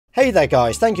Hey there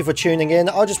guys, thank you for tuning in.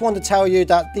 I just want to tell you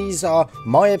that these are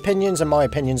my opinions and my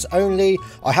opinions only.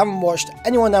 I haven't watched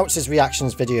anyone else's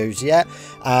reactions videos yet.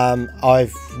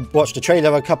 I've watched the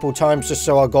trailer a couple times just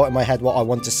so I got in my head what I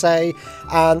want to say.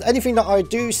 And anything that I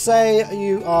do say,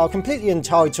 you are completely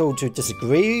entitled to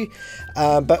disagree.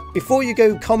 But before you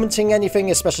go commenting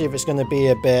anything, especially if it's going to be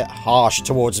a bit harsh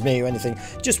towards me or anything,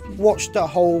 just watch the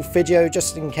whole video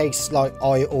just in case like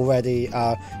I already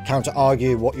counter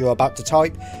argue what you're about to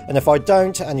type. And if I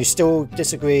don't and you still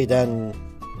disagree, then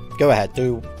go ahead,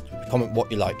 do comment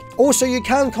what you like. Also, you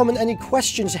can comment any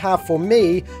questions you have for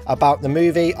me about the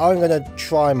movie. I'm going to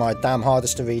try my damn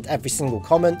hardest to read every single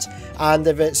comment, and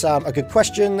if it's a good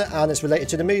question and it's related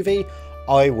to the movie,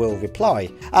 I will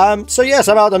reply. So yes,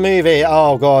 about the movie.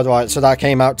 Oh god, right, so that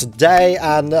came out today,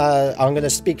 and I'm going to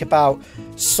speak about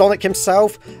Sonic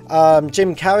himself,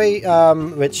 Jim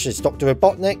Carrey, which is Dr.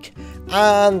 Robotnik,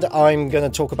 and I'm going to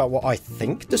talk about what I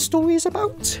think the story is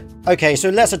about. Okay, so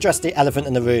let's address the elephant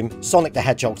in the room, Sonic the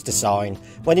Hedgehog's design.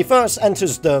 When he first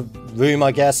enters the room,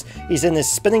 I guess, he's in his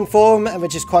spinning form,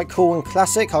 which is quite cool and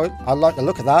classic. I like the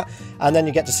look of that. And then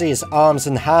you get to see his arms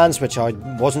and hands, which I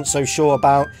wasn't so sure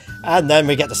about. And then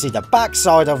we get to see the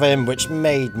backside of him, which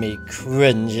made me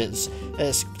cringe.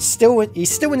 He's still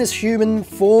in his human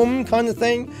form kind of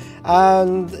thing.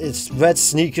 And his red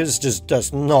sneakers just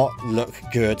does not look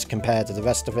good compared to the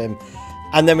rest of him.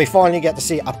 And then we finally get to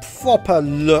see a proper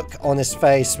look on his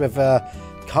face with a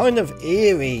kind of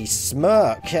eerie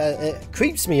smirk. It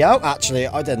creeps me out, actually.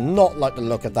 I did not like the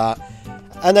look of that.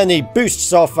 And then he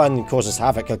boosts off and causes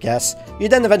havoc, I guess. You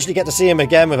then eventually get to see him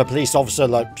again with a police officer,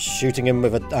 like, shooting him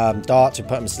with a dart to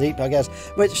put him to sleep, I guess.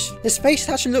 Which, his face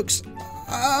actually looks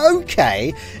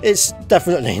okay. It's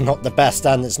definitely not the best,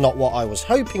 and it's not what I was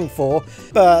hoping for.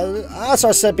 But as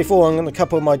I said before on a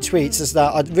couple of my tweets, is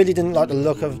that I really didn't like the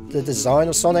look of the design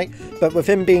of Sonic. But with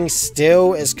him being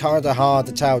still, it's kind of hard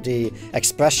to tell the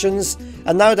expressions.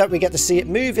 And now that we get to see it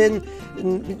moving,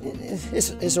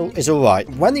 it's alright.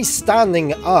 When he's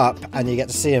standing up and you get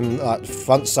to see him like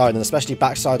front side and especially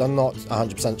back side, I'm not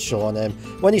 100% sure on him.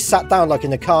 When he's sat down like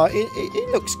in the car,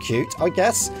 it looks cute, I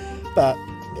guess. But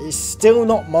it's still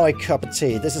not my cup of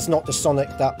tea. This is not the Sonic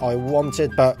that I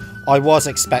wanted, but I was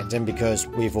expecting because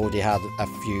we've already had a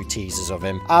few teasers of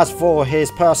him. As for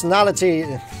his personality,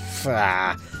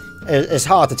 it's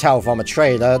hard to tell from a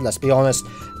trailer, let's be honest.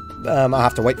 I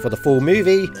have to wait for the full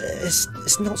movie.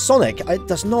 It's not Sonic. It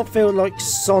does not feel like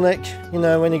Sonic, you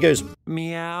know, when he goes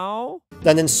meow.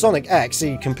 Then in Sonic X,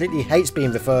 he completely hates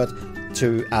being referred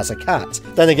to as a cat.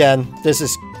 Then again, this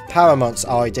is Paramount's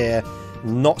idea,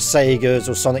 not Sega's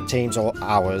or Sonic Team's or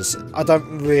ours. I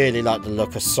don't really like the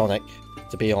look of Sonic,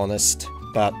 to be honest,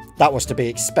 but that was to be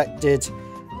expected.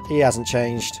 He hasn't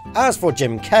changed. As for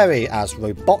Jim Carrey as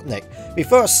Robotnik, we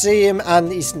first see him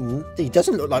and he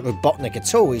doesn't look like Robotnik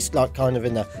at all. He's like kind of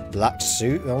in a black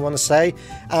suit, I want to say,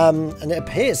 and it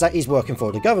appears that he's working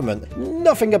for the government.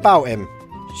 Nothing about him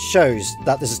shows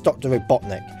that this is Dr.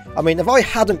 Robotnik. I mean, if I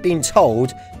hadn't been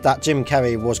told that Jim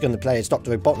Carrey was going to play as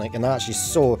Dr. Robotnik and I actually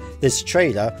saw this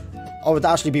trailer, I would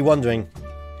actually be wondering,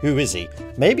 who is he?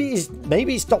 Maybe he's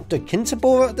Dr.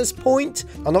 Kinterbauer at this point?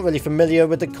 I'm not really familiar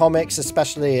with the comics,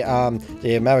 especially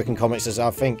the American comics, as I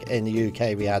think in the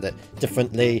UK we had it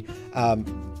differently.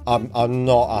 I'm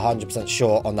not 100%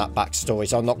 sure on that backstory,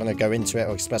 so I'm not going to go into it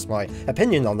or express my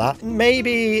opinion on that.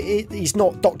 Maybe he's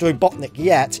not Dr. Robotnik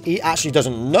yet. He actually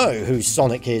doesn't know who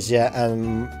Sonic is yet,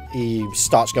 and he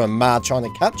starts going mad trying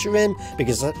to capture him,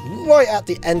 because right at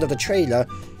the end of the trailer,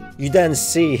 you then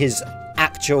see his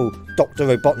actual Dr.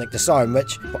 Robotnik design,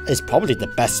 which is probably the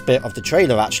best bit of the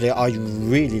trailer, actually. I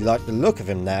really like the look of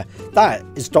him there. That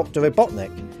is Dr. Robotnik.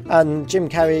 And Jim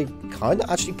Carrey kind of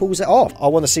actually pulls it off. I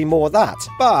want to see more of that.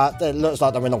 But it looks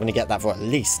like that we're not going to get that for at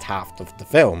least half of the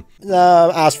film.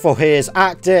 As for his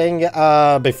acting,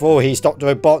 before he's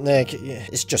Dr. Robotnik,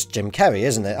 it's just Jim Carrey,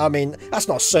 isn't it? I mean, that's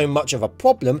not so much of a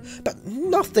problem, but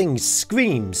nothing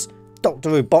screams Dr.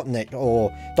 Robotnik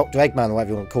or Dr. Eggman or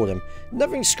whatever you want to call him.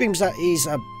 Nothing screams that he's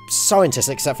a scientist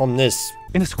except from this.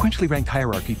 In a sequentially ranked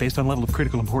hierarchy based on level of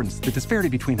critical importance, the disparity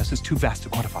between us is too vast to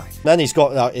quantify. Then he's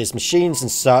got his machines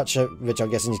and such, which I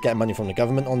guess he's getting money from the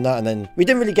government on that, and then we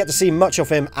didn't really get to see much of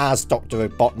him as Dr.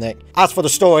 Robotnik. As for the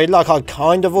story, like I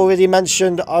kind of already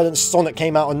mentioned, Sonic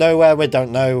came out of nowhere. We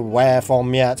don't know where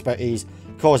from yet, but he's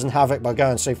causing havoc by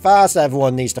going so fast.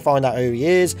 Everyone needs to find out who he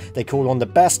is. They call on the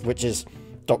best, which is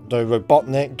Dr.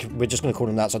 Robotnik. We're just going to call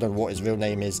him that, so I don't know what his real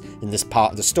name is in this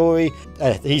part of the story.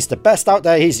 He's the best out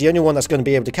there. He's the only one that's going to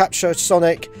be able to capture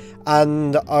Sonic,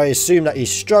 and I assume that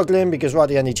he's struggling because right at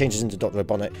the end he changes into Dr.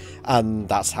 Robotnik, and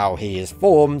that's how he is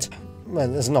formed. well,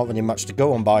 there's not really much to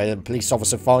go on by. The police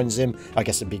officer finds him. I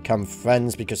guess they become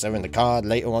friends because they're in the car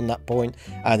later on that point,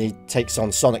 and he takes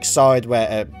on Sonic's side,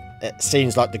 where it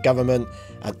seems like the government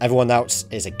and everyone else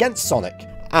is against Sonic.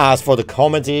 As for the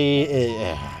comedy,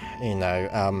 you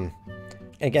know,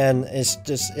 again,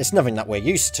 it's nothing that we're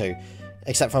used to,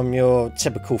 except from your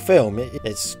typical film.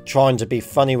 It's trying to be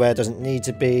funny where it doesn't need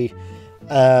to be.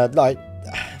 Like,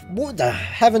 what the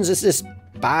heavens is this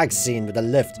bag scene with the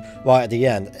lift right at the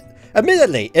end?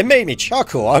 Admittedly, it made me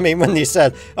chuckle. I mean, when he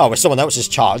said, oh, it's someone else's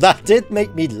child, that did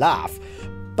make me laugh.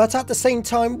 But at the same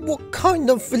time, what kind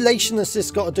of relation has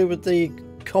this got to do with the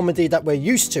comedy that we're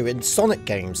used to in Sonic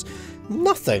games?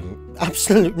 Nothing.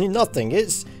 Absolutely nothing.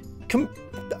 It's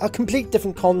a complete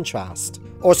different contrast.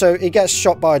 Also, he gets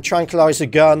shot by a tranquilizer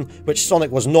gun, which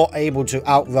Sonic was not able to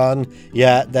outrun.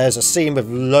 Yeah, there's a scene with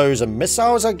loads of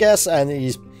missiles, I guess, and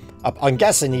I'm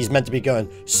guessing he's meant to be going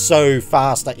so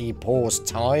fast that he paused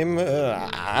time.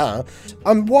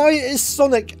 And why is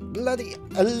Sonic bloody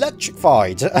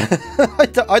electrified? I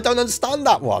don't understand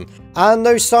that one. And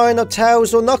no sign of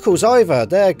Tails or Knuckles either.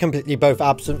 They're completely both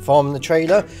absent from the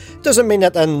trailer. Doesn't mean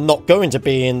that they're not going to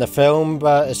be in the film,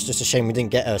 but it's just a shame we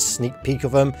didn't get a sneak peek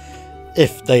of them,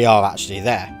 if they are actually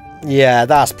there. Yeah,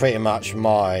 that's pretty much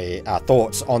my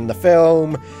thoughts on the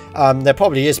film. There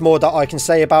probably is more that I can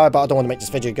say about it, but I don't want to make this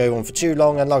video go on for too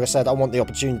long. And like I said, I want the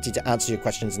opportunity to answer your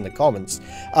questions in the comments.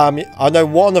 I know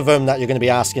one of them that you're going to be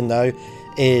asking, though,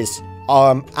 is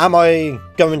am I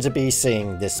going to be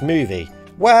seeing this movie?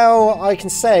 Well, I can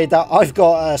say that I've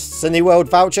got a Cineworld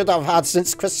voucher that I've had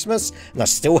since Christmas, and I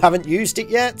still haven't used it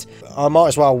yet. I might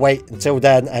as well wait until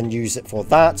then and use it for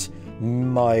that.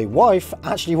 My wife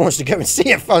actually wants to go and see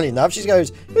it, funny enough. She goes,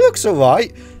 it looks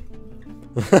alright.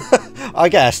 I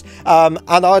guess. And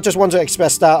I just want to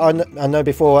express that I know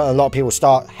before a lot of people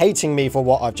start hating me for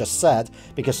what I've just said,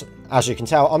 because as you can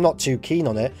tell, I'm not too keen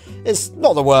on it. It's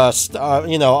not the worst.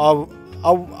 You know,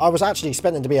 I was actually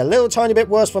expecting it to be a little tiny bit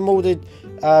worse from all the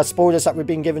spoilers that we've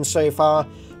been given so far,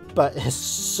 but it's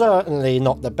certainly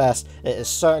not the best. It is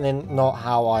certainly not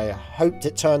how I hoped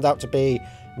it turned out to be.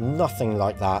 Nothing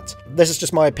like that. This is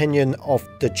just my opinion of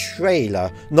the trailer,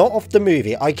 not of the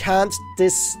movie. I can't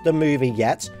diss the movie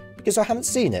yet because I haven't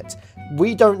seen it.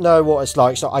 We don't know what it's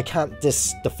like, so I can't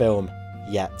diss the film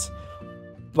yet.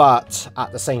 But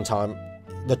at the same time,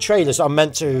 the trailers are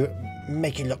meant to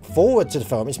make you look forward to the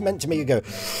film. It's meant to make you go,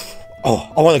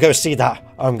 oh, I want to go see that.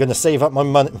 I'm going to save up my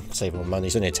money. Save my money,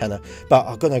 it's only a tenner. But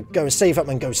I'm going to go and save up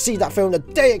and go see that film the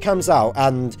day it comes out.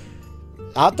 And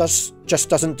that just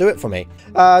doesn't do it for me.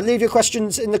 Leave your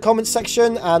questions in the comments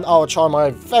section and I'll try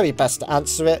my very best to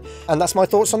answer it. And that's my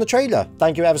thoughts on the trailer.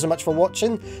 Thank you ever so much for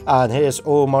watching. And here's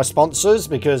all my sponsors,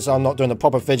 because I'm not doing a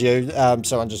proper video,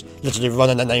 so I'm just literally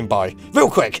running the name by real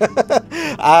quick.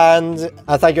 And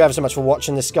thank you ever so much for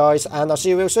watching this, guys, and I'll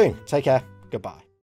see you real soon. Take care. Goodbye.